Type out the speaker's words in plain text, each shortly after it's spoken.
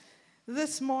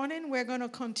This morning, we're going to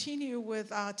continue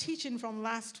with our teaching from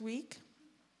last week.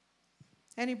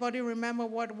 Anybody remember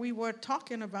what we were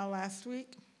talking about last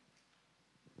week?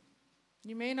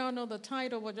 You may not know the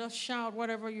title, but just shout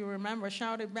whatever you remember.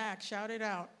 Shout it back. Shout it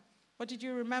out. What did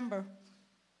you remember?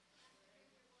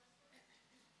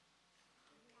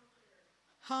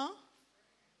 Huh?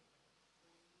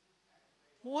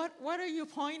 What are you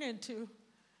pointing to?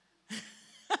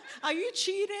 Are you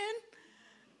cheating?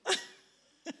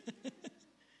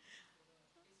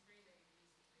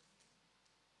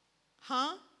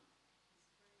 Huh?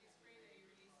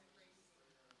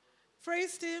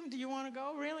 Praise team, do you want to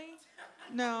go? Really?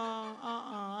 No,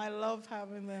 I love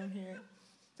having them here.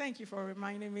 Thank you for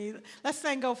reminding me. Let's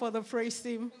thank God for the praise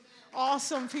team.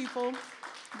 Awesome people.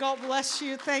 God bless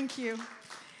you. Thank you.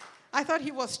 I thought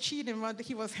he was cheating, but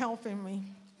he was helping me.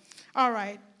 All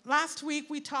right. Last week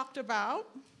we talked about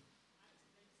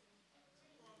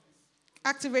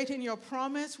activating your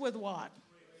promise with what?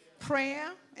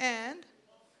 Prayer and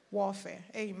warfare.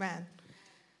 Amen.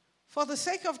 For the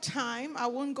sake of time, I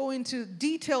won't go into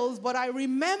details, but I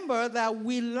remember that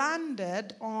we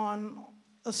landed on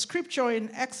a scripture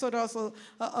in Exodus,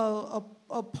 a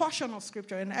portion of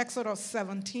scripture in Exodus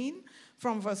 17,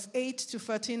 from verse 8 to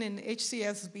 13 in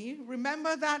HCSB.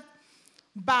 Remember that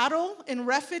battle in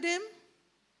Rephidim?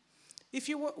 If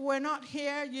you were not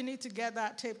here, you need to get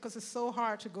that tape because it's so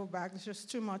hard to go back. There's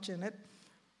just too much in it.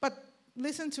 But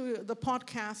listen to the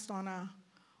podcast on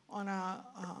our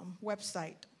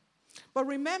website. But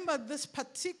remember this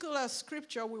particular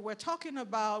scripture we were talking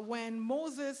about when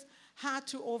Moses had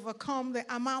to overcome the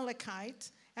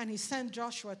Amalekites and he sent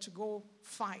Joshua to go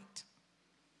fight.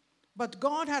 But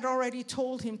God had already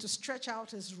told him to stretch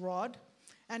out his rod.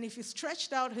 And if he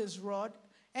stretched out his rod,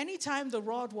 anytime the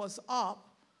rod was up,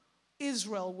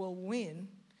 Israel will win.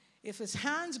 If his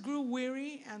hands grew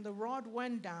weary and the rod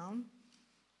went down,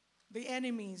 the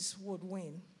enemies would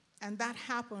win. And that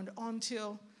happened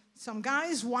until some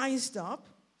guys wised up.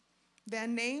 Their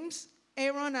names,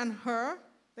 Aaron and Hur,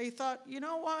 they thought, you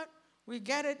know what? We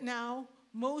get it now.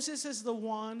 Moses is the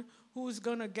one who's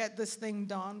going to get this thing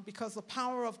done because the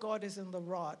power of God is in the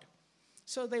rod.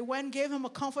 So they went, gave him a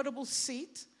comfortable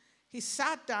seat. He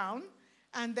sat down,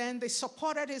 and then they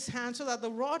supported his hand so that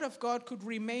the rod of God could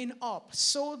remain up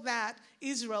so that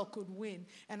Israel could win.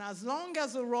 And as long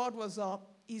as the rod was up,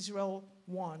 Israel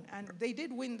won. And they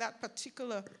did win that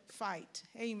particular fight.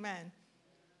 Amen.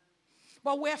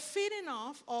 But we're feeding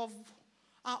off of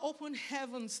our open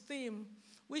heavens theme,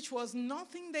 which was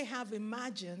nothing they have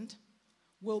imagined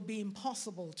will be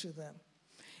impossible to them.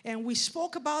 And we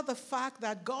spoke about the fact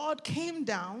that God came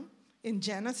down in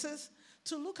Genesis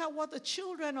to look at what the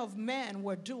children of men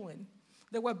were doing.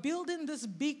 They were building this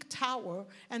big tower,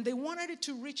 and they wanted it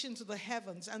to reach into the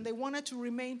heavens, and they wanted to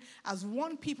remain as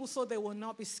one people so they will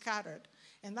not be scattered.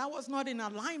 And that was not in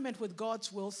alignment with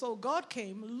God's will. So God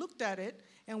came, looked at it,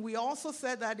 and we also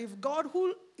said that if God,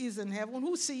 who is in heaven,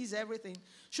 who sees everything,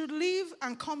 should leave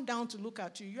and come down to look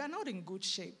at you, you are not in good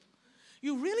shape.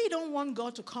 You really don't want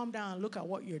God to come down and look at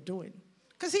what you're doing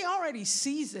because he already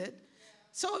sees it.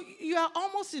 So you are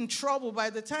almost in trouble by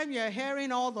the time you're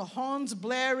hearing all the horns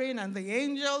blaring and the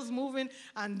angels moving,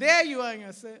 and there you are, and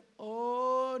you say,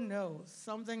 oh no,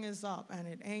 something is up, and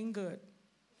it ain't good.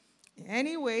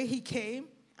 Anyway, he came,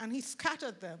 and he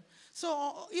scattered them.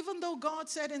 So even though God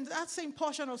said in that same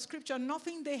portion of Scripture,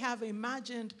 nothing they have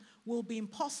imagined will be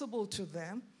impossible to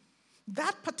them,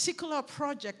 that particular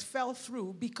project fell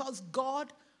through because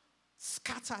God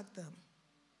scattered them.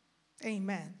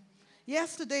 Amen.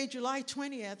 Yesterday, July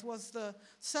 20th, was the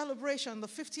celebration, the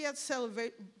 50th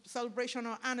celebration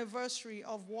or anniversary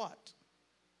of what?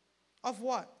 Of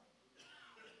what?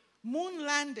 Moon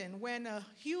landing, when a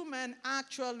human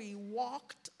actually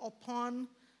walked upon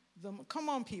the moon. Come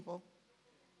on, people.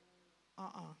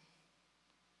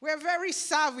 We're very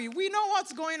savvy. We know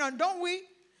what's going on, don't we?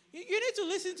 You need to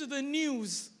listen to the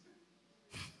news.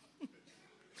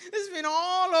 It's been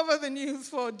all over the news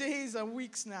for days and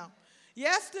weeks now.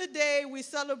 Yesterday, we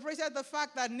celebrated the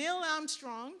fact that Neil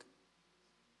Armstrong,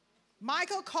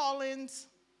 Michael Collins,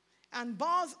 and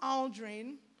Buzz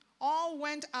Aldrin all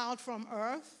went out from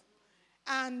Earth.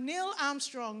 And Neil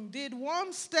Armstrong did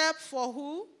one step for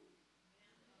who?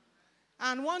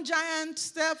 And one giant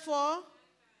step for?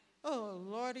 Oh,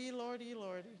 Lordy, Lordy,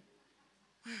 Lordy.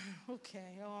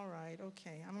 Okay, all right,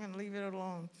 okay. I'm going to leave it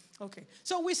alone. Okay,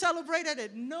 so we celebrated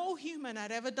it. No human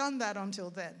had ever done that until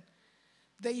then.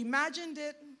 They imagined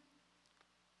it.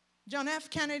 John F.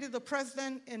 Kennedy, the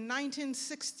president, in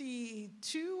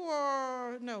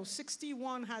 1962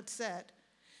 61, had said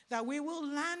that we will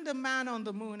land a man on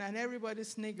the moon, and everybody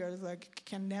sniggers like it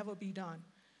can never be done.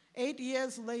 8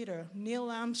 years later, Neil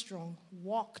Armstrong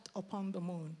walked upon the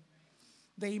moon.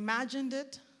 They imagined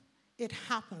it. It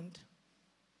happened.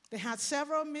 They had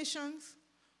several missions,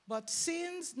 but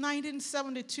since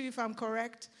 1972, if I'm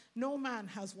correct, no man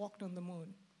has walked on the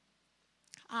moon.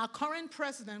 Our current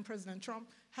president, President Trump,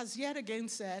 has yet again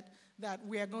said that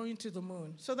we are going to the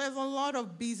moon. So there's a lot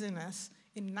of busyness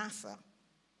in NASA.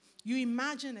 You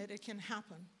imagine it, it can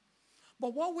happen.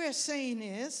 But what we're saying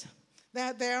is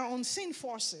that there are unseen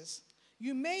forces.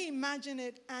 You may imagine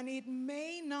it, and it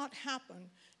may not happen,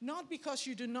 not because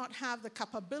you do not have the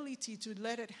capability to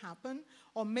let it happen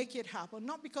or make it happen,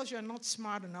 not because you're not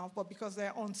smart enough, but because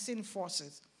there are unseen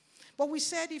forces. But we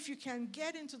said if you can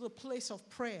get into the place of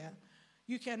prayer,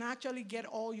 you can actually get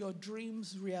all your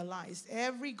dreams realized.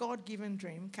 Every God-given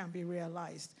dream can be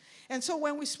realized. And so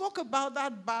when we spoke about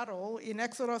that battle in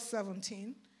Exodus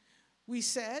 17, we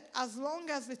said, as long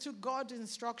as they took God's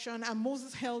instruction and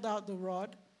Moses held out the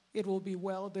rod, it will be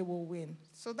well, they will win.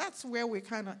 So that's where we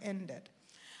kind of ended.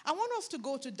 I want us to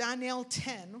go to Daniel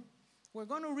 10. We're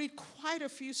going to read quite a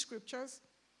few scriptures.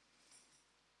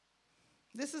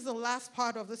 This is the last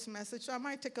part of this message, so I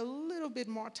might take a little bit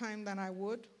more time than I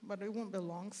would, but it won't be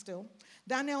long still.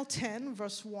 Daniel 10,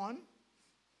 verse 1.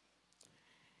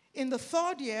 In the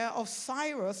third year of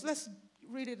Cyrus, let's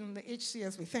read it in the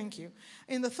HCSB, thank you.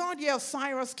 In the third year of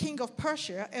Cyrus, king of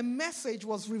Persia, a message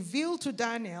was revealed to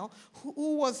Daniel,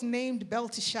 who was named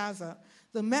Belteshazzar.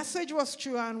 The message was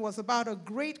true and was about a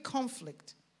great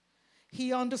conflict.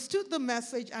 He understood the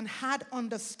message and had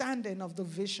understanding of the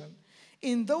vision.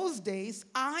 In those days,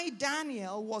 I,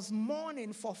 Daniel, was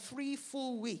mourning for 3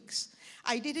 full weeks.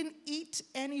 I didn't eat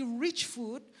any rich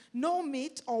food. No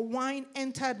meat or wine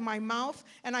entered my mouth,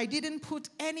 and I didn't put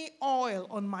any oil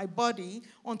on my body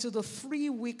until the 3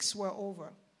 weeks were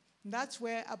over. And that's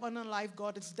where Abundant Life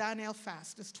got its Daniel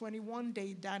fast, this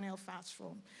 21-day Daniel fast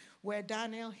from, where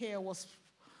Daniel here was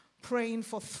praying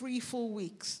for 3 full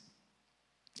weeks.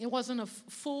 It wasn't a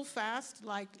full fast,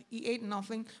 like he ate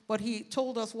nothing, but he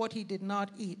told us what he did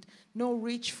not eat. No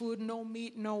rich food, no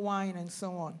meat, no wine, and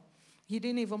so on. He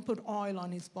didn't even put oil on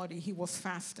his body. He was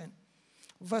fasting.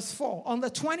 Verse 4, on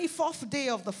the 24th day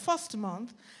of the first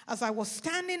month, as I was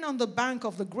standing on the bank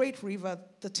of the great river,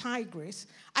 the Tigris,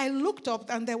 I looked up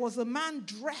and there was a man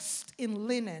dressed in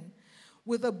linen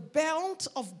with a belt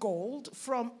of gold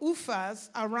from Uphaz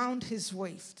around his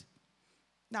waist.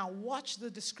 Now, watch the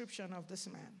description of this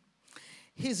man.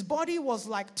 His body was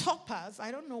like topaz.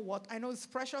 I don't know what. I know it's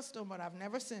precious stone, but I've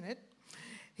never seen it.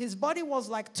 His body was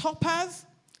like topaz.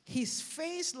 His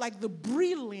face like the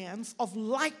brilliance of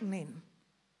lightning.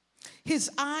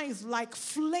 His eyes like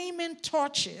flaming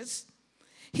torches.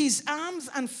 His arms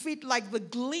and feet like the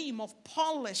gleam of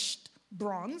polished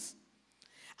bronze.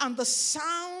 And the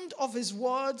sound of his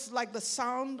words like the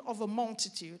sound of a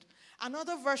multitude.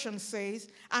 Another version says,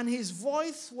 and his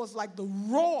voice was like the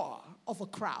roar of a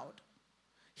crowd.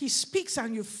 He speaks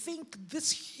and you think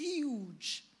this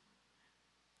huge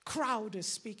crowd is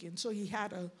speaking. So he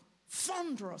had a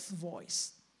thunderous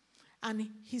voice. And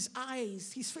his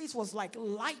eyes, his face was like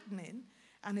lightning,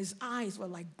 and his eyes were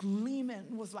like gleaming,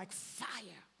 it was like fire.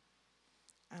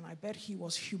 And I bet he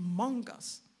was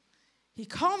humongous. He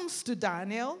comes to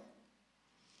Daniel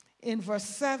in verse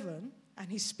 7,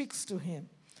 and he speaks to him.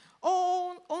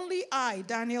 Oh, only I,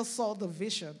 Daniel, saw the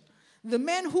vision. The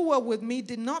men who were with me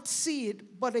did not see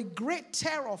it, but a great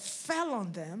terror fell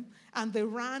on them, and they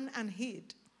ran and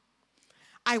hid.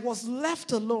 I was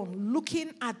left alone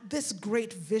looking at this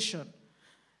great vision.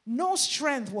 No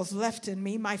strength was left in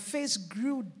me. My face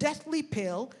grew deathly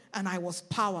pale, and I was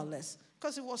powerless.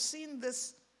 Because he was seeing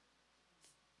this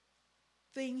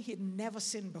thing he'd never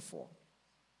seen before.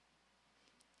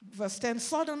 Verse 10,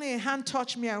 suddenly a hand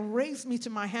touched me and raised me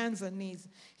to my hands and knees.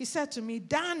 He said to me,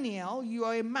 Daniel, you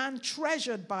are a man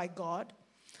treasured by God.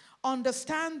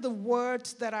 Understand the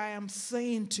words that I am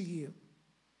saying to you.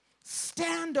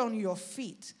 Stand on your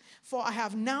feet, for I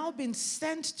have now been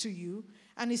sent to you.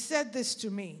 And he said this to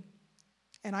me,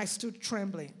 and I stood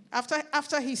trembling.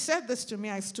 After he said this to me,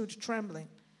 I stood trembling.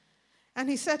 And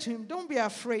he said to him, don't be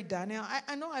afraid, Daniel.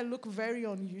 I know I look very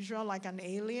unusual, like an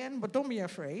alien, but don't be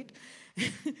afraid.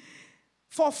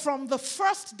 For from the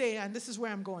first day, and this is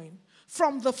where I'm going,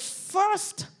 from the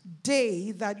first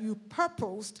day that you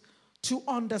purposed to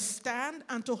understand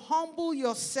and to humble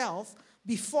yourself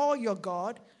before your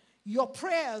God, your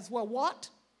prayers were what?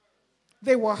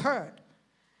 They were heard.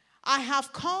 I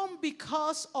have come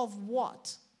because of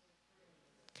what?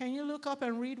 Can you look up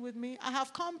and read with me? I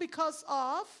have come because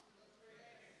of?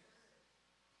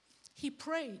 He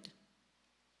prayed.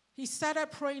 He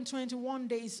started praying 21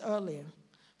 days earlier.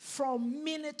 From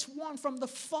minute one, from the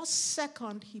first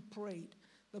second he prayed,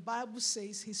 the Bible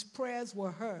says his prayers were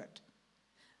heard.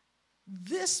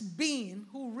 This being,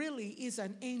 who really is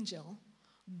an angel,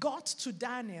 got to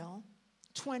Daniel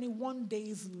 21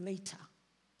 days later.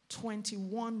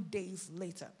 21 days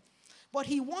later. But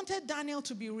he wanted Daniel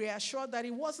to be reassured that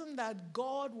it wasn't that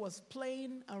God was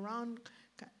playing around,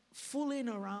 fooling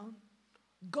around.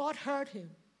 God heard him.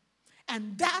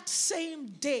 And that same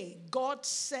day, God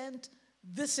sent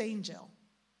this angel.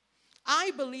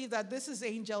 I believe that this is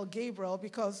Angel Gabriel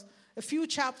because a few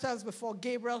chapters before,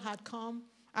 Gabriel had come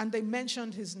and they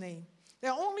mentioned his name.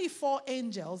 There are only 4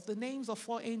 angels, the names of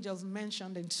 4 angels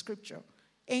mentioned in Scripture.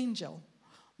 Angel,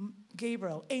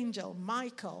 Gabriel, angel,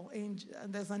 Michael, angel,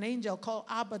 and there's an angel called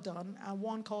Abaddon and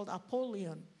one called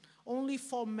Apollyon. Only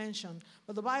 4 mentioned.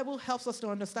 But the Bible helps us to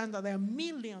understand that there are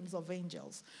millions of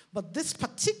angels. But this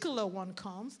particular one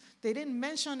comes. They didn't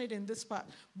mention it in this part.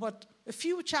 But a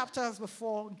few chapters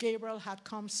before, Gabriel had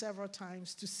come several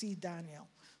times to see Daniel.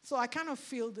 So I kind of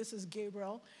feel this is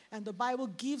Gabriel. And the Bible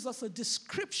gives us a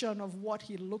description of what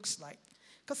he looks like.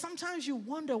 Because sometimes you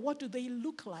wonder, what do they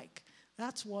look like?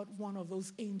 That's what one of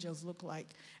those angels look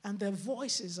like. And their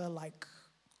voices are like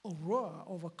a roar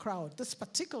of a crowd. This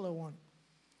particular one.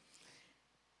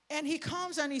 And he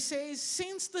comes and he says,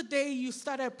 since the day you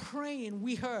started praying,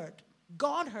 we heard.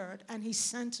 God heard and he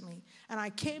sent me. And I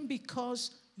came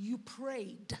because you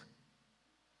prayed.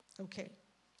 Okay.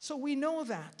 So we know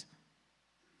that.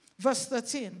 Verse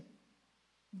 13.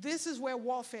 This is where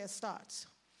warfare starts.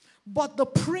 But the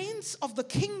prince of the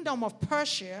kingdom of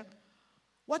Persia,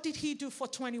 what did he do for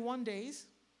 21 days?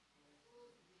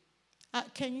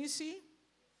 Can you see?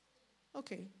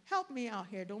 Okay. Help me out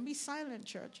here. Don't be silent,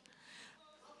 church.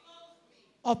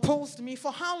 Opposed me.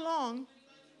 For how long?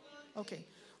 Okay.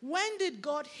 When did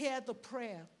God hear the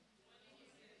prayer?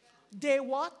 Day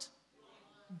what?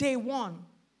 Day 1.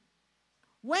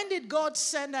 When did God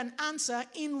send an answer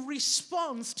in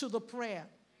response to the prayer?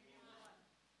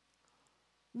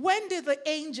 When did the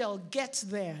angel get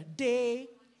there? Day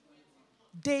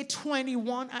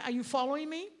 21. Are you following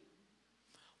me?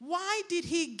 Why did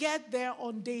he get there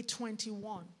on day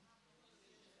 21?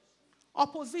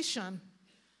 Opposition.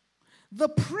 The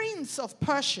prince of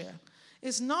Persia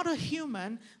is not a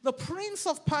human. The prince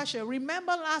of Persia,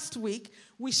 remember last week,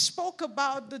 we spoke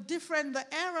about the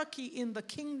hierarchy in the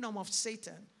kingdom of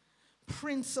Satan.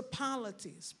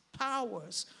 Principalities,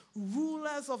 powers,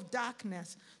 rulers of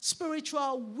darkness,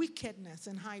 spiritual wickedness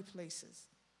in high places.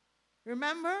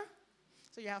 Remember?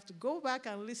 So you have to go back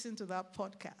and listen to that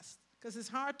podcast because it's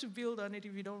hard to build on it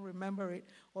if you don't remember it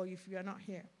or if you are not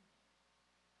here.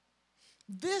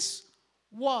 This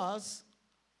was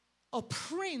a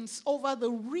prince over the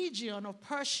region of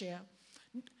Persia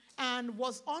and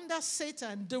was under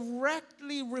Satan,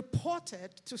 directly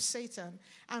reported to Satan,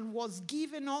 and was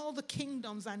given all the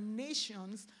kingdoms and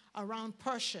nations around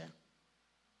Persia.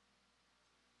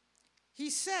 He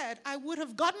said, I would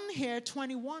have gotten here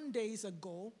 21 days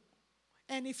ago.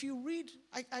 And if you read,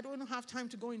 I don't have time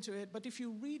to go into it, but if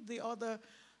you read the other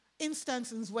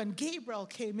instances when Gabriel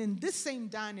came in, this same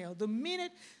Daniel, the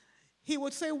minute he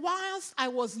would say, whilst I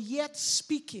was yet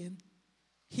speaking,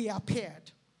 he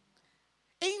appeared.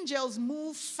 Angels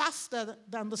move faster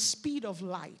than the speed of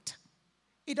light.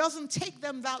 It doesn't take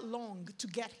them that long to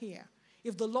get here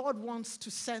if the Lord wants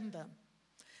to send them.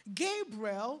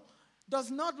 Gabriel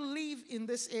does not live in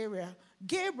this area.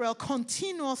 Gabriel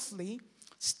continuously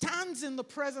stands in the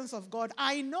presence of God.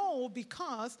 I know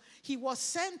because he was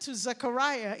sent to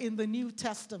Zechariah in the New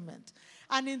Testament.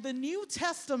 And in the New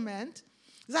Testament,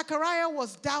 Zechariah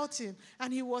was doubting,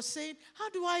 and he was saying, how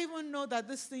do I even know that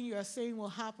this thing you are saying will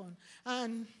happen?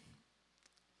 And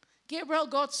Gabriel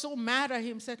got so mad at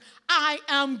him, said, I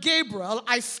am Gabriel.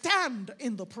 I stand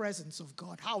in the presence of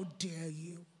God. How dare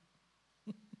you?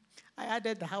 I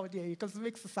added the how dare you because it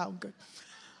makes it sound good.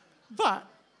 But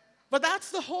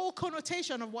that's the whole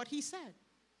connotation of what he said.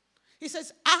 He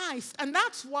says, eyes, and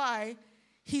that's why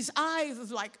his eyes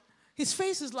is like, his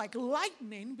face is like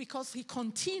lightning because he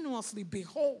continuously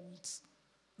beholds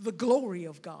the glory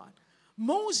of God.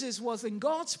 Moses was in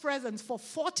God's presence for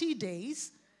 40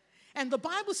 days. And the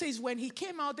Bible says when he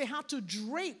came out, they had to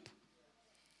drape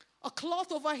a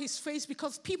cloth over his face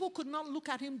because people could not look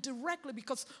at him directly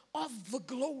because of the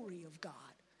glory of God.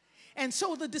 And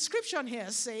so the description here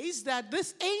says that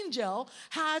this angel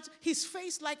had his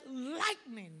face like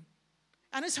lightning.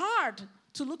 And it's hard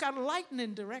to look at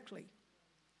lightning directly.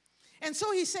 And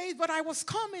so he says, but I was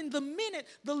coming the minute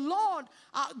the Lord,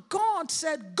 God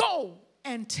said, go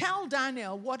and tell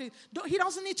Daniel what he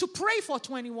doesn't need to pray for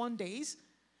 21 days.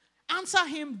 Answer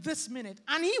him this minute.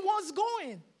 And he was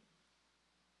going.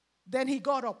 then he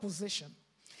got opposition.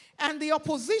 And the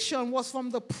opposition was from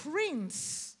the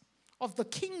prince of the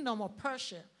kingdom of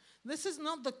Persia. This is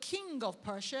not the king of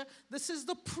Persia. This is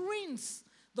the prince,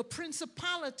 the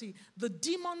principality, the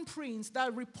demon prince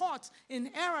that reports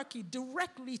in hierarchy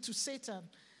directly to Satan,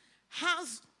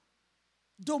 has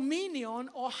dominion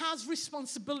or has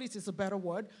responsibility, is a better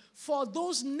word, for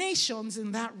those nations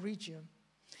in that region.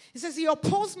 He says, he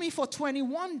opposed me for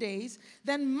 21 days.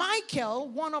 Then Michael,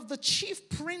 one of the chief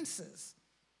princes.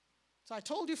 So I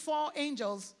told you 4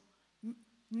 angels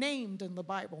named in the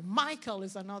Bible. Michael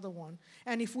is another one.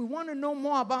 And if we want to know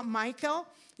more about Michael,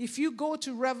 if you go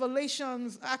to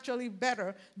Revelations, actually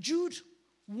better, Jude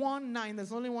 1:9,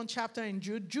 there's only one chapter in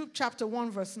Jude. Jude chapter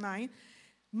 1 verse 9.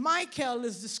 Michael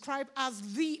is described as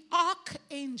the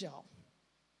archangel.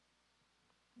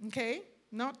 Okay?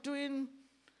 Not doing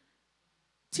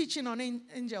teaching on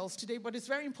angels today, but it's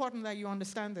very important that you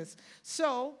understand this.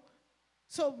 So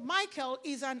Michael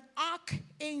is an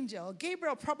archangel.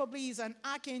 Gabriel probably is an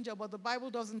archangel, but the Bible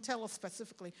doesn't tell us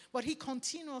specifically. But he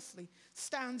continuously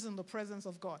stands in the presence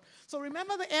of God. So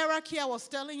remember the hierarchy I was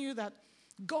telling you, that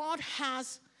God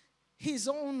has his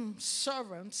own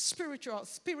servants,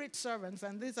 spirit servants,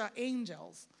 and these are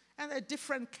angels. And there are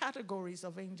different categories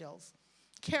of angels.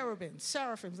 Cherubim,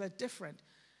 seraphims, they're different.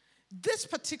 This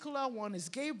particular one is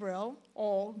Gabriel,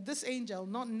 or this angel,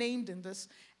 not named in this,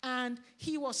 and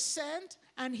he was sent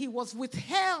and he was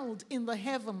withheld in the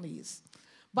heavenlies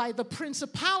by the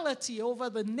principality over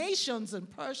the nations in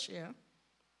Persia.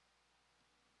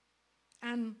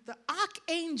 And the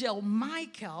archangel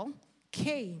Michael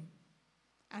came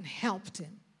and helped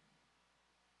him.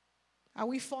 Are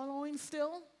we following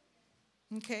still?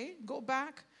 Okay, go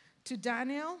back to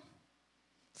Daniel.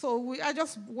 So I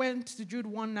just went to Jude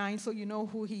 1:9 so you know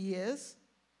who he is,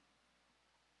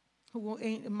 who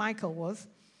Michael was,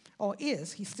 or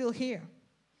is. He's still here.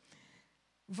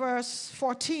 Verse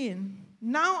 14,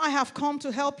 now I have come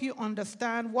to help you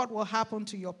understand what will happen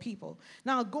to your people.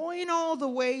 Now going all the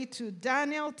way to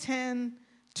Daniel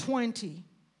 10:20.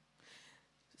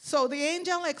 So the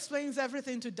angel explains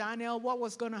everything to Daniel, what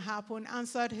was going to happen,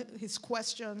 answered his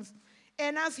questions.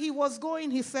 And as he was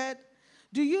going, he said,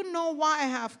 do you know why I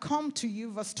have come to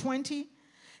you? Verse 20.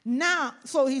 Now,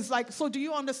 so he's like, so do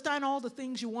you understand all the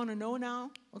things you want to know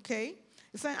now? Okay.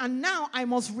 He said, and now I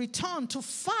must return to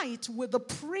fight with the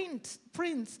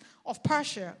prince of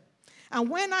Persia. And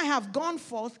when I have gone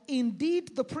forth,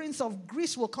 indeed the prince of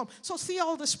Greece will come. So see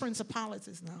all these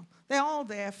principalities now. They're all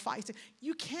there fighting.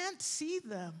 You can't see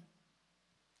them,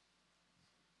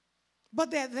 but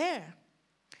they're there.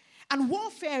 And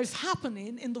warfare is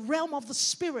happening in the realm of the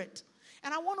spirit.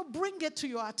 And I want to bring it to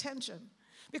your attention.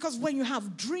 Because when you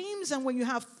have dreams and when you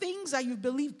have things that you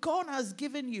believe God has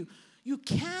given you, you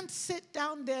can't sit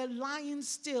down there lying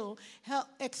still,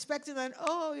 expecting that,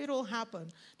 oh, it'll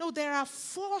happen. No, there are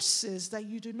forces that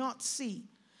you do not see.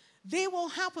 They will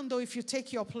happen, though, if you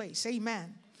take your place.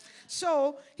 Amen.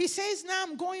 So he says, now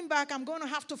I'm going back. I'm going to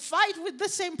have to fight with the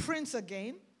same prince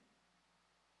again.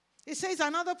 He says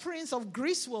another prince of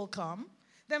Greece will come.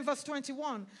 Then verse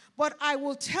 21, but I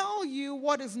will tell you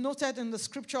what is noted in the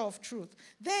scripture of truth.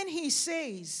 Then he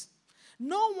says,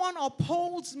 no one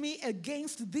upholds me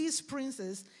against these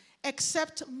princes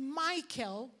except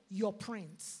Michael, your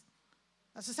prince.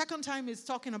 That's the second time he's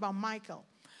talking about Michael.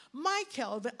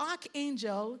 Michael, the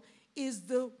archangel, is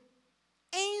the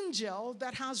angel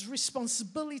that has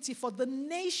responsibility for the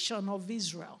nation of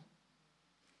Israel.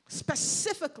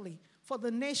 Specifically for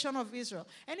the nation of Israel.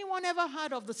 Anyone ever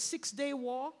heard of the 6-day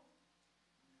war?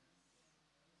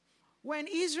 When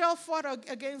Israel fought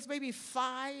against maybe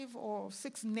 5 or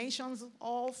 6 nations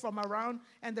all from around,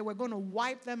 and they were going to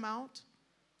wipe them out?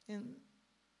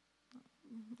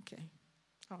 Okay,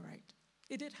 all right.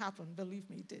 It did happen, believe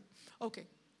me, it did. Okay.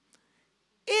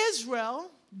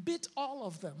 Israel beat all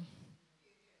of them.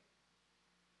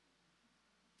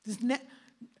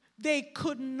 They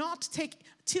could not take,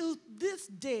 till this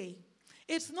day.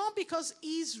 It's not because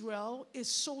Israel is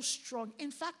so strong.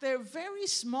 In fact, they're a very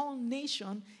small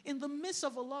nation in the midst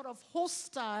of a lot of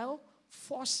hostile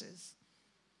forces.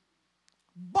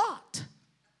 But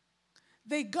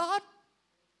they got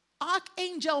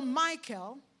Archangel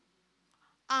Michael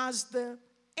as the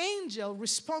angel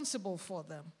responsible for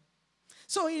them.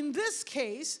 So in this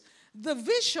case, the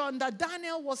vision that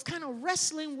Daniel was kind of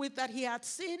wrestling with, that he had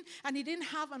seen and he didn't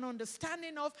have an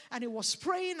understanding of, and he was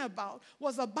praying about,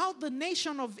 was about the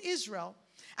nation of Israel.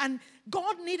 And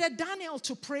God needed Daniel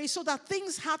to pray so that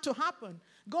things had to happen.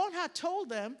 God had told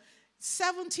them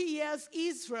 70 years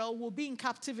Israel will be in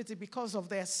captivity because of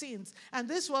their sins. And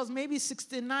this was maybe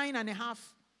 69 and a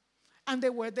half. And they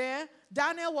were there.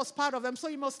 Daniel was part of them, so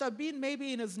he must have been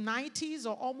maybe in his 90s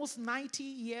or almost 90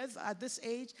 years at this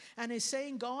age. And he's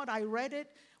saying, God, I read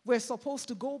it. We're supposed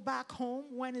to go back home.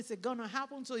 When is it going to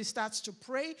happen? So he starts to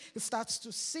pray. He starts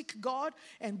to seek God.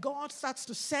 And God starts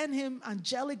to send him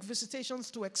angelic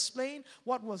visitations to explain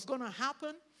what was going to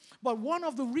happen. But one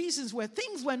of the reasons where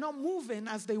things were not moving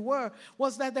as they were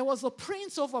was that there was a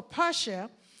prince over Persia,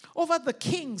 over the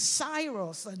kings,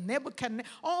 Cyrus and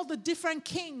Nebuchadnezzar, all the different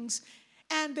kings.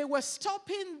 And they were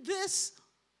stopping this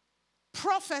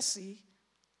prophecy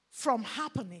from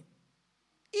happening.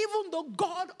 Even though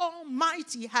God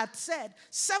Almighty had said,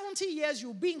 70 years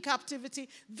you'll be in captivity,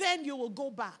 then you will go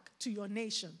back to your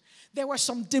nation. There were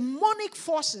some demonic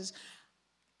forces.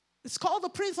 It's called the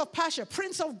Prince of Persia,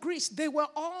 Prince of Greece. They were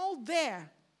all there.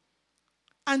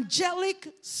 Angelic,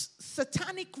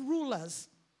 satanic rulers.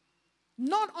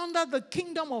 Not under the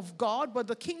kingdom of God, but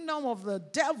the kingdom of the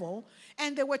devil.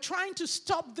 And they were trying to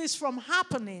stop this from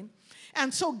happening.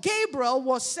 And so Gabriel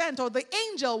was sent, or the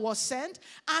angel was sent,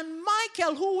 and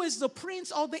Michael, who is the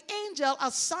prince or the angel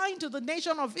assigned to the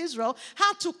nation of Israel,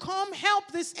 had to come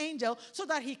help this angel so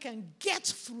that he can get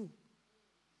through.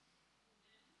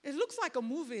 It looks like a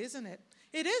movie, isn't it?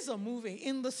 It is a movie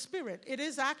in the spirit. It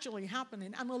is actually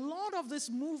happening. And a lot of these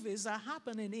movies are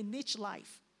happening in each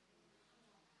life.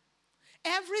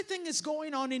 Everything is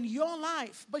going on in your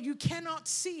life, but you cannot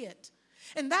see it.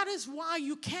 And that is why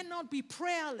you cannot be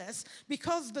prayerless,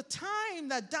 because the time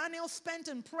that Daniel spent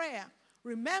in prayer,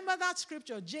 remember that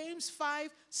scripture, James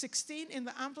 5:16 in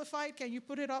the Amplified. Can you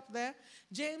put it up there?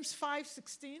 James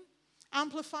 5:16,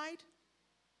 Amplified.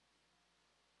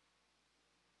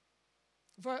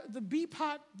 For the B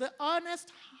part, the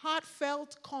earnest,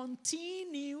 heartfelt,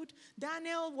 continued.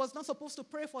 Daniel was not supposed to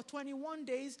pray for 21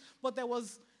 days, but there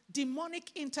was demonic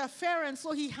interference,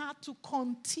 so he had to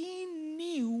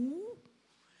continue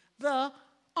the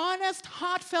honest,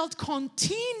 heartfelt,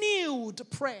 continued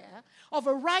prayer of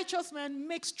a righteous man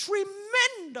makes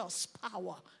tremendous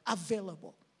power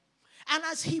available. And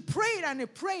as he prayed and he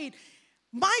prayed,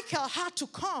 Michael had to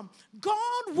come.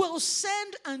 God will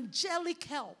send angelic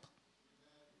help.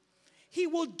 He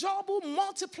will double,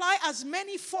 multiply as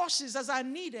many forces as are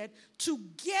needed to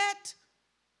get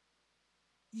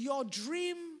your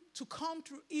dream to come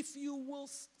true if you will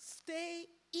stay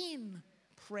in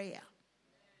prayer.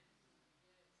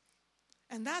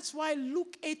 And that's why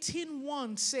Luke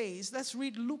 18:1 says, let's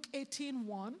read Luke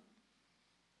 18:1.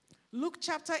 Luke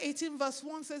chapter 18 verse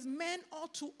 1 says, men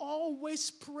ought to always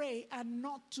pray and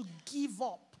not to give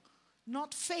up,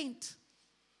 not faint.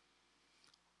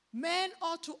 Men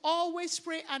ought to always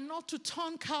pray and not to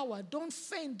turn coward. Don't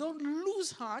faint, don't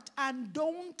lose heart, and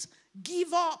don't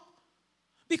give up.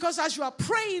 Because as you are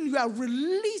praying, you are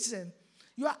releasing,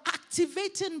 you are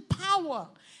activating power.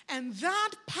 And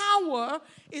that power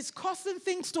is causing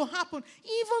things to happen,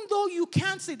 even though you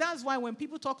can't see. That's why when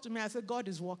people talk to me, I say, God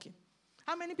is working.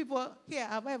 How many people here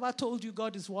have ever told you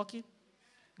God is working?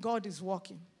 God is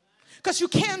working. Because you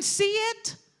can't see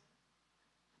it.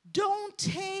 Don't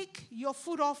take your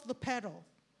foot off the pedal.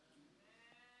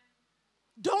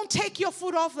 Don't take your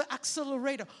foot off the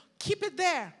accelerator. Keep it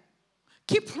there.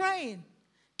 Keep praying.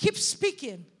 Keep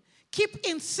speaking. Keep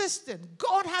insisting.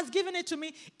 God has given it to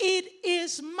me. It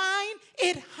is mine.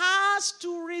 It has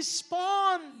to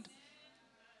respond.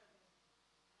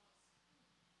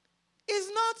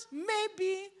 It's not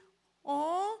maybe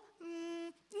or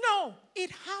no.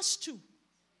 It has to.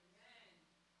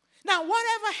 Now,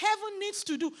 whatever heaven needs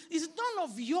to do is none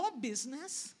of your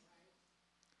business.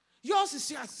 Yours is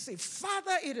to say,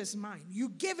 Father, it is mine. You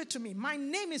gave it to me. My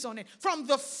name is on it. From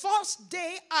the first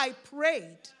day I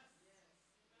prayed.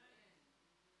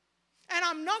 And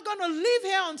I'm not going to leave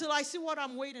here until I see what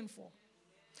I'm waiting for.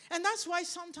 And that's why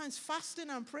sometimes fasting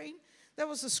and praying, there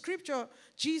was a scripture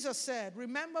Jesus said.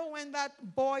 Remember when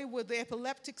that boy with the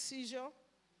epileptic seizure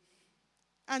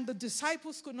and the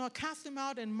disciples could not cast him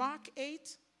out in Mark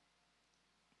 8?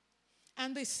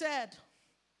 And they said,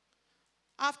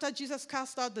 after Jesus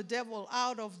cast out the devil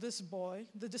out of this boy,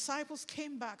 the disciples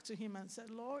came back to him and said,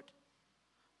 Lord,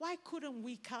 why couldn't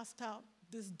we cast out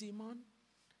this demon?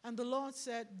 And the Lord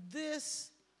said, this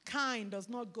kind does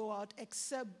not go out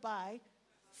except by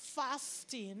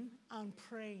fasting and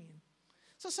praying.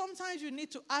 So sometimes you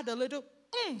need to add a little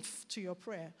oomph to your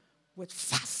prayer with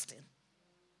fasting.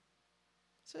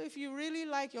 So if you really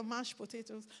like your mashed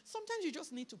potatoes, sometimes you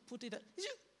just need to put it,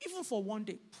 even for one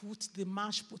day, put the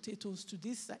mashed potatoes to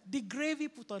this side. The gravy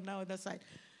put on the other side.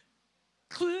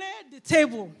 Clear the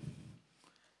table.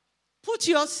 Put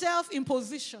yourself in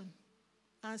position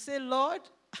and say, Lord,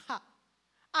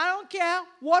 I don't care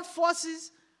what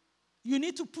forces you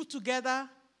need to put together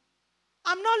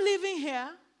I'm not leaving here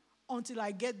until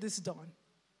I get this done.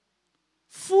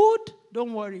 Food,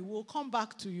 don't worry, we'll come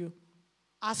back to you.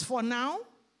 As for now,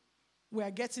 we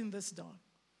are getting this done.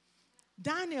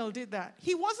 Daniel did that.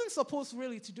 He wasn't supposed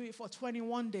really to do it for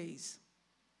 21 days.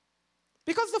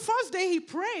 Because the first day he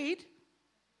prayed,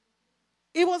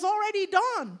 it was already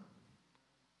done.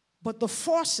 But the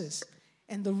forces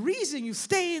and the reason you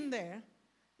stay in there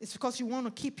is because you want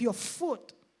to keep your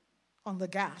foot on the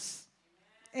gas.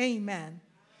 Amen.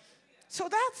 So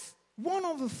that's one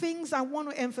of the things I want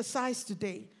to emphasize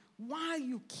today. Why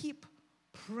you keep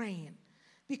praying.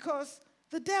 Because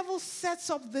the devil sets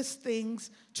up these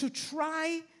things to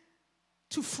try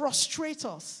to frustrate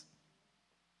us.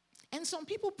 And some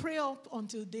people pray up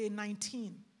until day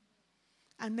 19.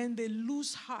 And then they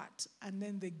lose heart. And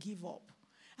then they give up.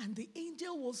 And the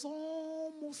angel was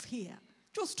almost here.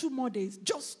 Just 2 more days.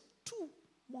 Just 2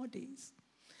 more days.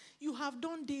 You have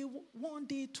done day 1,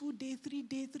 day 2, day 3,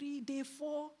 day 3, day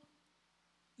 4.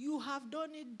 You have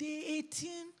done it day 18,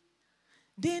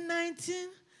 day 19.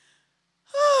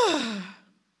 I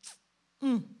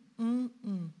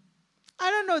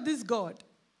don't know this God.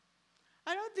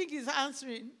 I don't think he's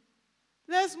answering.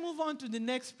 Let's move on to the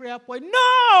next prayer point.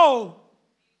 No!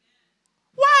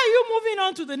 Why are you moving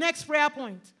on to the next prayer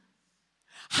point?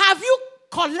 Have you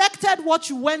collected what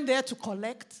you went there to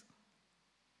collect?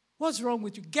 What's wrong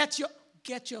with you? Get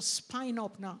your spine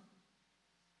up now.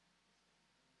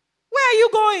 Where are you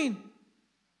going?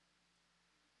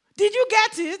 Did you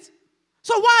get it?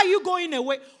 So why are you going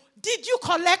away? Did you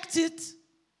collect it? Is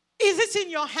it in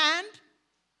your hand?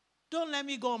 Don't let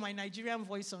me go on my Nigerian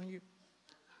voice on you.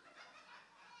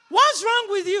 What's wrong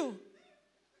with you?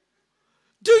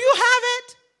 Do you have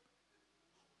it?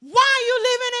 Why are you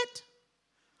leaving it?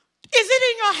 Is it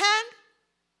in your hand?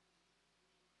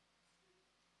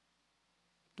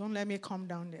 Don't let me come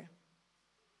down there.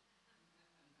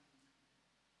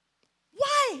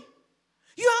 Why?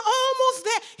 You are almost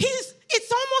there.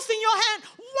 It's almost in your hand.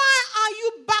 Why are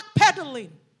you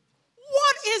backpedaling?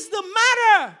 What is the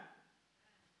matter?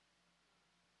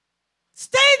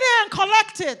 Stay there and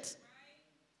collect it.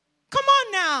 Come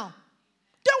on now.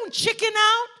 Don't chicken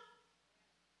out.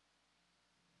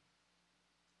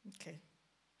 Okay.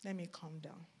 Let me calm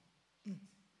down. Let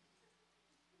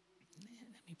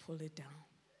me pull it down.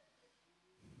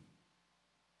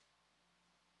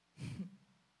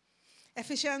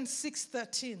 Ephesians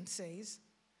 6:13 says,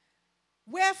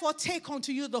 "Wherefore take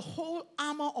unto you the whole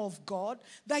armor of God,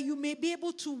 that you may be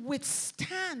able to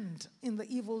withstand in the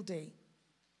evil day."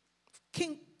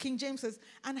 King James says,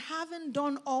 "And having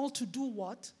done all to do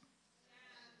what?"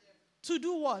 To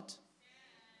do what?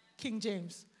 King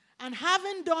James. And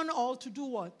having done all to do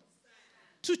what?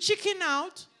 To chicken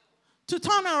out, to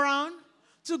turn around,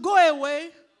 to go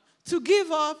away, to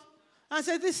give up, and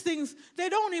say these things, they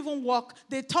don't even work.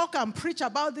 They talk and preach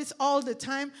about this all the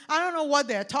time. I don't know what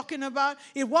they're talking about.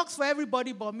 It works for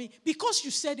everybody but me. Because you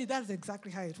said it, that's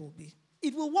exactly how it will be.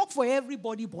 It will work for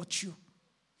everybody but you.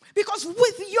 Because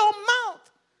with your mouth,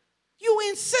 you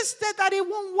insisted that it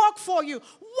won't work for you.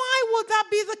 Why would that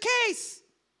be the case?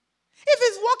 If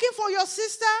it's working for your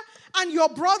sister and your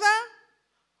brother,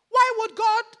 why would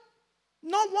God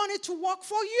not want it to work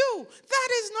for you? That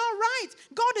is not right.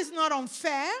 God is not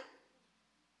unfair.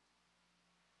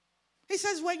 He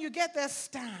says when you get there,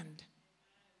 stand.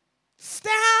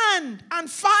 Stand and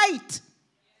fight.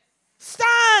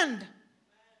 Stand.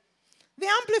 The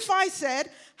Amplified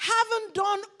said, having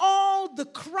done all the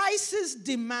crisis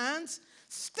demands,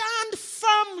 stand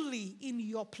firmly in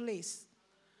your place.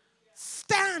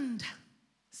 Stand.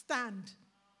 Stand.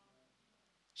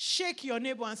 Shake your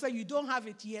neighbor and say, you don't have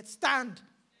it yet. Stand.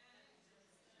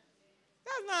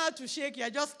 That's not how to shake. You're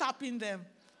just tapping them.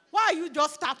 Why are you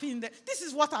just tapping them? This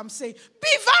is what I'm saying.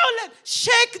 Be violent.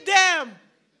 Shake them.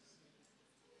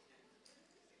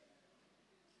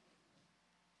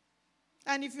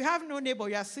 And if you have no neighbor,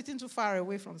 you are sitting too far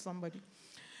away from somebody.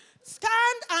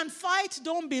 Stand and fight.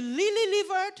 Don't be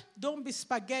lily-livered. Don't be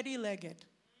spaghetti-legged.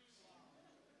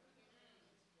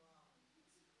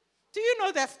 Do you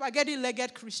know they're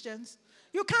spaghetti-legged Christians?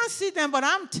 You can't see them, but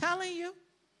I'm telling you.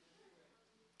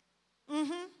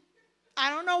 I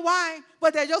don't know why,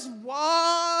 but they're just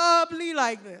wobbly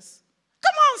like this.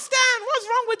 Come on, stand. What's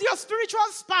wrong with your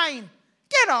spiritual spine?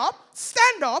 Get up,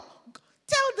 stand up.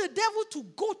 Tell the devil to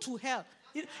go to hell.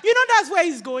 You know that's where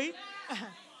he's going?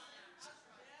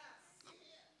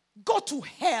 Go to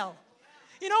hell.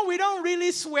 You know, we don't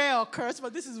really swear or curse,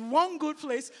 but this is one good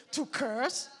place to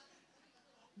curse.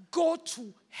 Go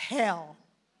to hell.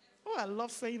 Oh, I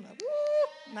love saying that.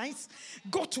 Woo, nice.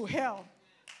 Go to hell.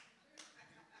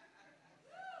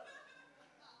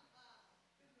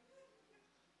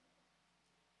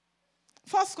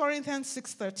 1 Corinthians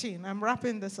 6:13. I'm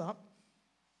wrapping this up.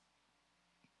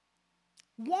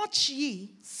 Watch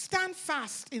ye, stand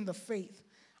fast in the faith.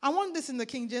 I want this in the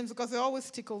King James because it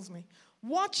always tickles me.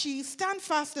 Watch ye, stand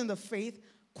fast in the faith,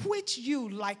 quit you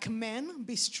like men,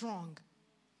 be strong.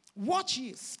 Watch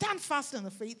ye, stand fast in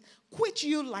the faith, quit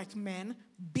you like men,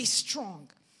 be strong.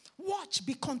 Watch,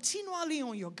 be continually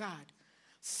on your guard.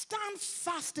 Stand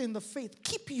fast in the faith.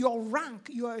 Keep your rank.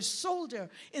 You are a soldier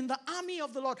in the army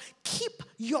of the Lord. Keep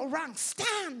your rank.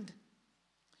 Stand.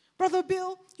 Brother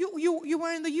Bill, you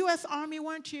were in the U.S. Army,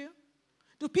 weren't you?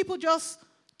 Do people just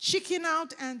chicken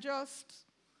out and just,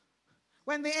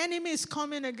 when the enemy is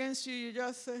coming against you, you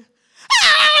just say,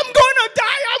 I'm going to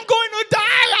die, I'm going to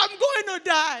die, I'm going to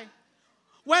die.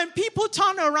 When people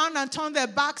turn around and turn their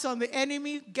backs on the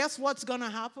enemy, guess what's going to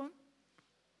happen?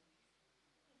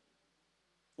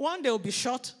 One, they will be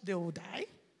shot, they will die.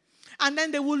 And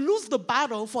then they will lose the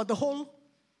battle for the whole.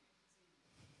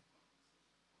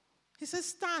 He says,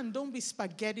 stand, don't be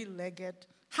spaghetti-legged.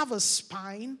 Have a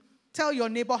spine. Tell your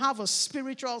neighbor, have a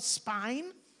spiritual spine.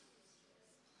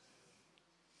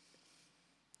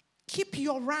 Keep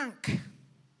your rank.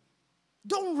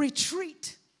 Don't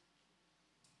retreat.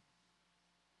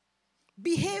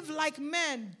 Behave like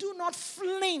men. Do not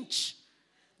flinch.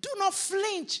 Do not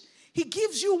flinch. He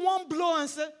gives you one blow and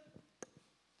says,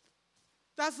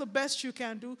 that's the best you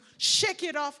can do. Shake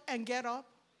it off and get up.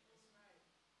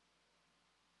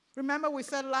 Remember we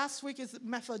said last week is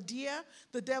methodia.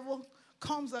 The devil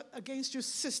comes against you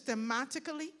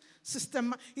systematically.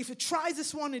 If he tries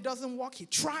this one, it doesn't work. He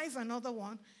tries another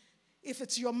one. If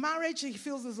it's your marriage, he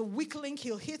feels there's a weak link,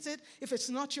 he'll hit it. If it's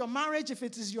not your marriage, if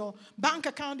it is your bank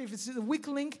account, if it's a weak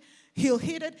link, he'll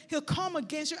hit it. He'll come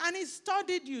against you. And he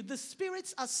studied you. The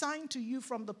spirits assigned to you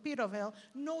from the pit of hell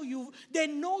know you. They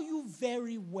know you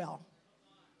very well.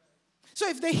 So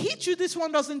if they hit you, this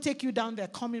one doesn't take you down. They're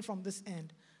coming from this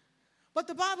end. But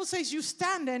the Bible says you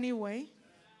stand anyway.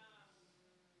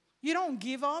 You don't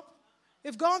give up.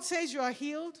 If God says you are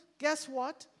healed, guess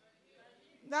what?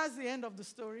 That's the end of the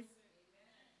story.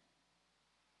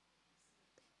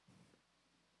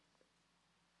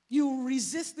 You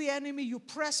resist the enemy, you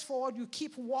press forward, you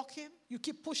keep walking, you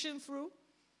keep pushing through.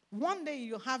 One day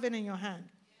you'll have it in your hand.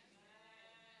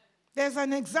 There's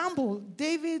an example.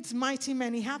 David's mighty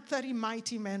men, he had 30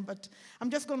 mighty men, but I'm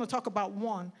just going to talk about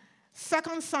one.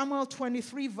 2 Samuel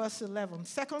 23 verse 11.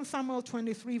 2 Samuel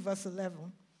 23 verse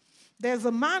 11. There's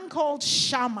a man called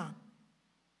Shammah.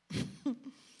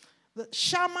 The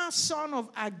Shammah, son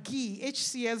of Agi,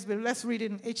 HCSB. Let's read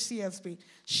it in HCSB.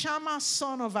 Shammah,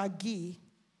 son of Agi.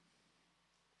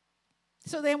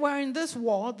 So they were in this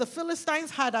war. The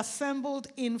Philistines had assembled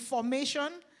in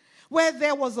formation where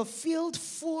there was a field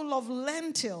full of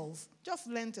lentils. Just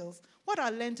lentils. What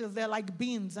are lentils? They're like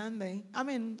beans, aren't they? I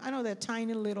mean, I know they're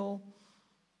tiny little.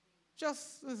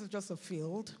 This is just a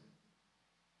field.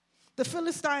 The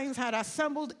Philistines had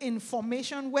assembled in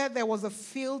formation where there was a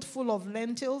field full of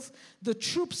lentils. The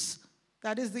troops,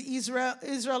 that is the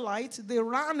Israelites, they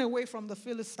ran away from the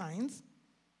Philistines.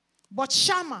 But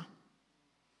Shammah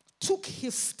took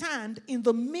his stand in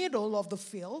the middle of the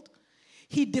field.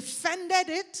 He defended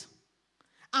it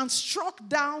and struck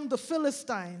down the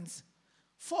Philistines.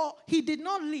 For he did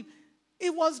not leave.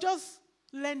 It was just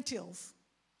lentils.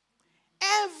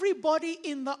 Everybody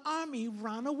in the army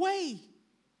ran away.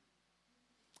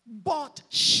 But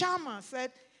Shammah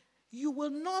said, you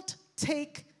will not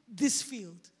take this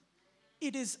field.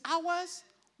 It is ours.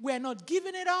 We're not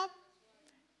giving it up.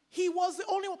 He was the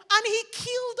only one. And he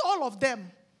killed all of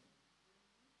them.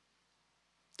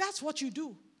 That's what you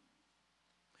do.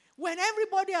 When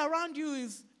everybody around you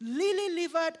is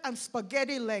lily-livered and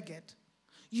spaghetti-legged,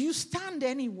 you stand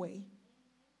anyway.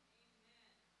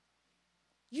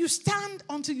 You stand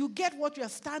until you get what you're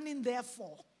standing there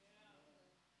for.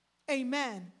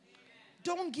 Amen.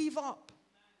 Don't give up.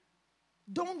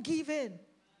 Don't give in.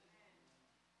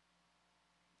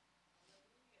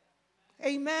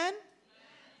 Amen.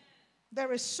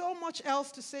 There is so much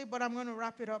else to say, but I'm going to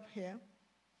wrap it up here.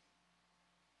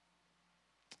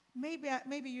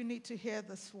 Maybe you need to hear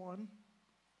this one.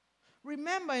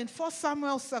 Remember in 1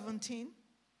 Samuel 17,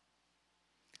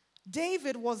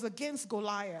 David was against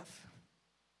Goliath.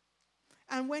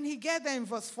 And when he get there in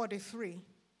verse 43,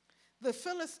 the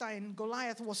Philistine,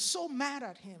 Goliath, was so mad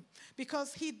at him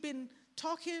because he'd been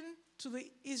talking to the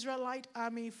Israelite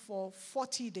army for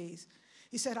 40 days.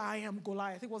 He said, I am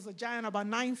Goliath. He was a giant about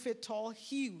 9 feet tall,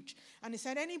 huge. And he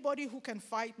said, anybody who can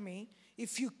fight me,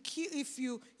 if you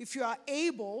are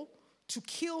able to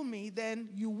kill me, then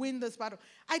you win this battle.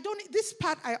 This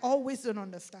part I always don't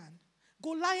understand.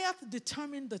 Goliath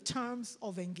determined the terms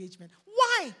of engagement.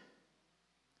 Why?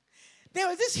 there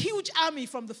was this huge army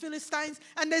from the Philistines,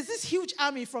 and there's this huge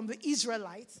army from the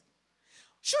Israelites.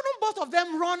 Shouldn't both of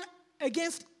them run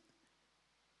against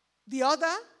the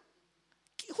other?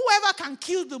 Whoever can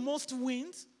kill the most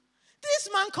wins. This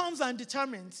man comes and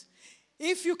determines,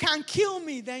 if you can kill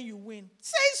me, then you win.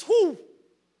 Says who?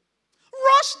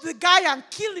 Rush the guy and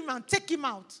kill him and take him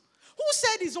out. Who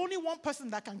said there's only one person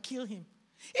that can kill him?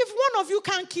 If one of you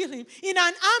can't kill him, in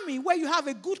an army where you have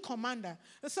a good commander,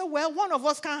 they say, well, one of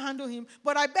us can't handle him,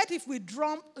 but I bet if we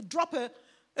drop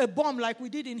a bomb like we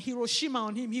did in Hiroshima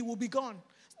on him, he will be gone.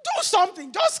 Do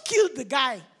something. Just kill the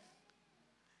guy.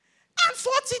 And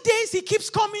 40 days he keeps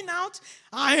coming out.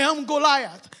 I am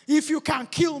Goliath. If you can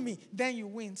kill me, then you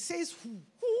win. Says who?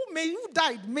 Who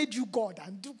died, made you God?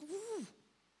 And do who?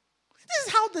 This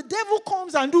is how the devil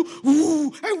comes and do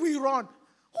who, and we run.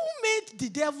 Who made the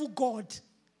devil God?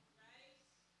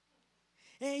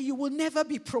 And you will never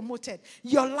be promoted.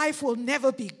 Your life will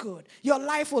never be good. Your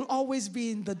life will always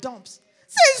be in the dumps.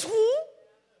 Says who?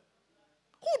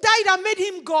 Who died and made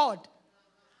him God?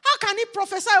 How can he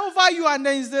prophesy over you and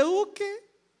then he say, okay,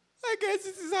 I guess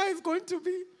this is how it's going to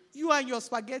be. You and your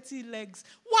spaghetti legs.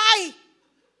 Why?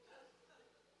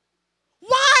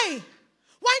 Why?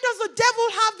 Why does the devil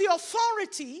have the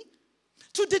authority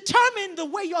to determine the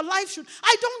way your life should?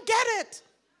 I don't get it.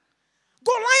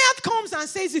 Goliath comes and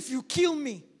says, if you kill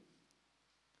me.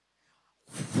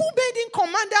 Who made him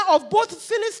commander of both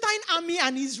Philistine army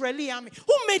and Israeli army?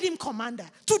 Who made him commander?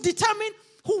 To determine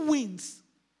who wins.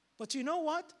 But you know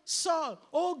what? Saul,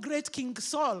 great King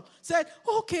Saul, said,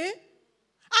 okay.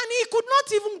 And he could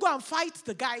not even go and fight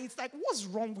the guy. It's like, what's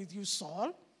wrong with you,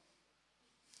 Saul?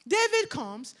 David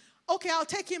comes, okay, I'll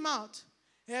take him out.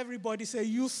 Everybody say,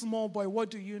 you small boy, what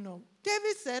do you know?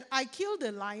 David said, I killed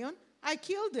a lion. I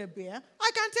killed a bear.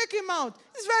 I can take him out.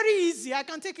 It's very easy. I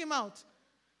can take him out.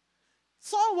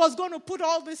 Saul was going to put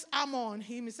all this armor on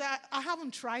him. He said, I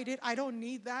haven't tried it. I don't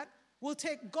need that.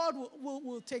 God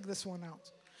will take this one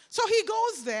out. So he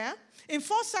goes there. In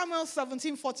 1 Samuel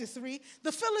 17:43,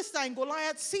 the Philistine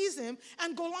Goliath sees him,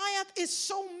 and Goliath is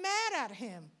so mad at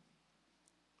him.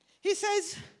 He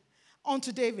says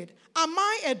unto David, am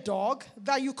I a dog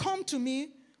that you come to me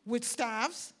with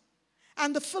staves?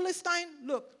 And the Philistine,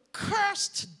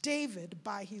 cursed David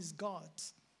by his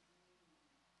gods.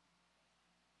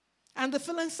 And the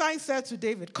Philistine said to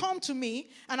David, come to me,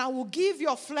 and I will give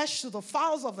your flesh to the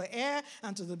fowls of the air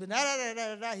and to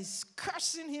the... He's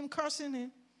cursing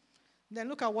him. Then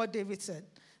look at what David said.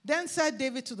 Then said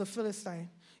David to the Philistine,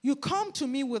 you come to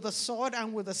me with a sword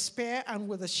and with a spear and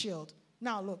with a shield.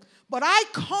 Now look, but I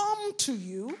come to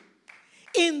you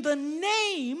in the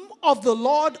name of the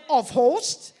Lord of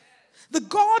hosts, the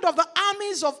God of the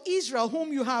armies of Israel,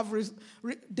 whom you have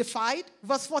defied.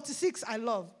 Verse 46, I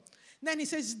love. Then he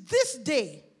says, this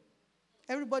day.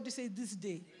 Everybody say this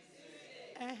day.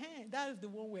 That is the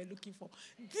one we're looking for.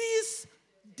 This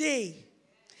day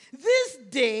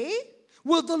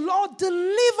will the Lord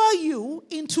deliver you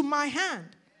into my hand.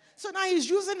 So now he's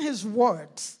using his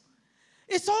words.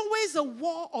 It's always a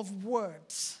war of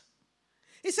words.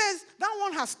 He says, that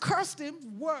one has cursed him.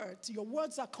 Words. Your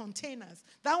words are containers.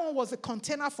 That one was a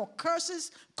container for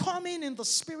curses coming in the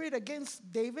spirit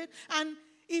against David. And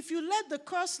if you let the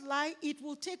curse lie, it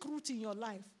will take root in your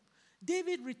life.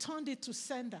 David returned it to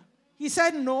sender. He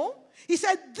said no. He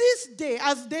said this day,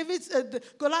 as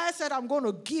Goliath said, I'm going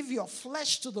to give your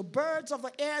flesh to the birds of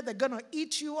the air. They're going to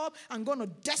eat you up. I'm going to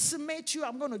decimate you.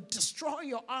 I'm going to destroy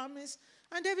your armies.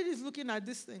 And David is looking at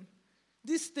this thing.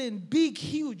 This thing, big,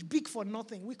 huge, big for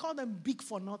nothing. We call them big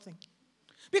for nothing.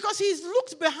 Because he's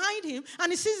looked behind him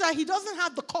and he sees that he doesn't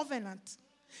have the covenant.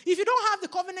 If you don't have the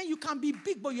covenant, you can be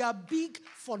big, but you are big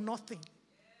for nothing.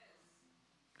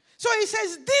 So he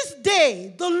says, this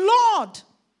day, the Lord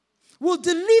will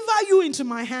deliver you into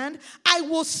my hand. I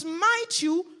will smite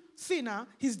you. See now,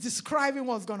 he's describing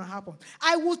what's going to happen.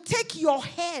 I will take your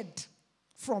head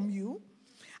from you.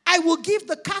 I will give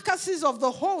the carcasses of the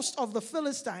host of the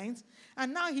Philistines.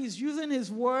 And now he's using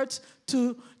his words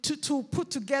to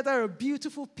put together a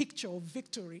beautiful picture of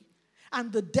victory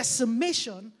and the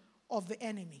decimation of the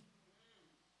enemy.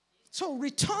 So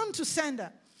return to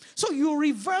sender. So you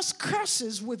reverse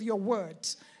curses with your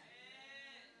words.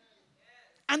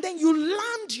 And then you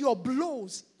land your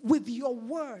blows with your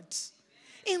words.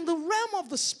 In the realm of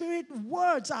the spirit,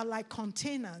 words are like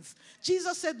containers.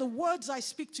 Jesus said, the words I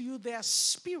speak to you, they are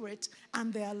spirit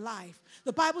and they are life.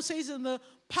 The Bible says in the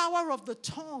power of the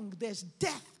tongue, there's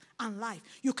death and life.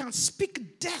 You can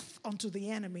speak death unto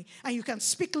the enemy and you can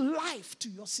speak life to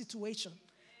your situation.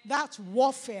 That's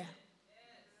warfare.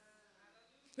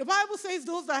 The Bible says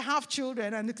those that have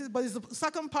children, but it's the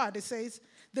second part, it says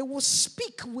They will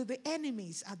speak with the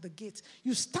enemies at the gates.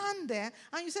 You stand there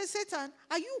and you say, Satan,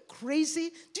 are you crazy?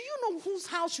 Do you know whose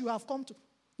house you have come to?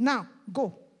 Now,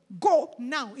 go. Go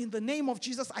now in the name of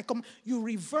Jesus. I come. You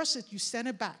reverse it. You send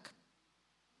it back.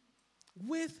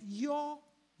 With your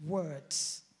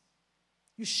words.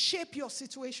 You shape your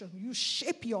situation. You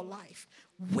shape your life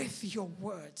with your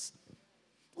words.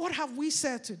 What have we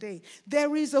said today?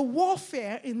 There is a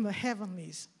warfare in the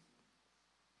heavenlies.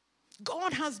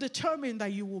 God has determined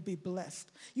that you will be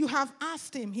blessed. You have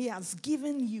asked him. He has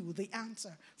given you the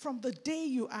answer from the day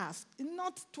you asked.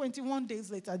 Not 21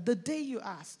 days later, the day you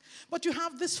asked. But you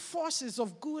have these forces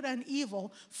of good and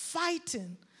evil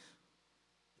fighting.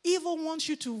 Evil wants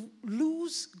you to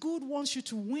lose. Good wants you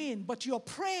to win. But your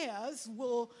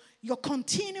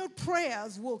continued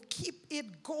prayers will keep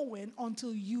it going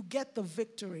until you get the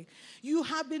victory. You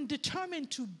have been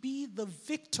determined to be the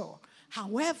victor.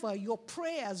 However, your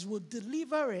prayers will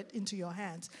deliver it into your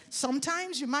hands.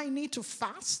 Sometimes you might need to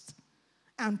fast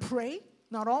and pray.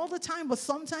 Not all the time, but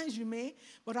sometimes you may.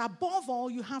 But above all,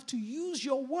 you have to use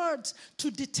your words to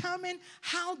determine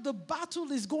how the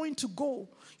battle is going to go.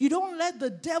 You don't let the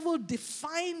devil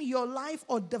define your life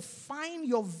or define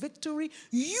your victory.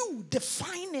 You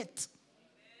define it.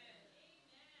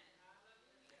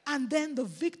 And then the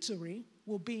victory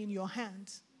will be in your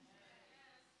hands.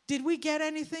 Did we get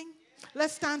anything?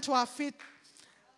 Let's stand to our feet.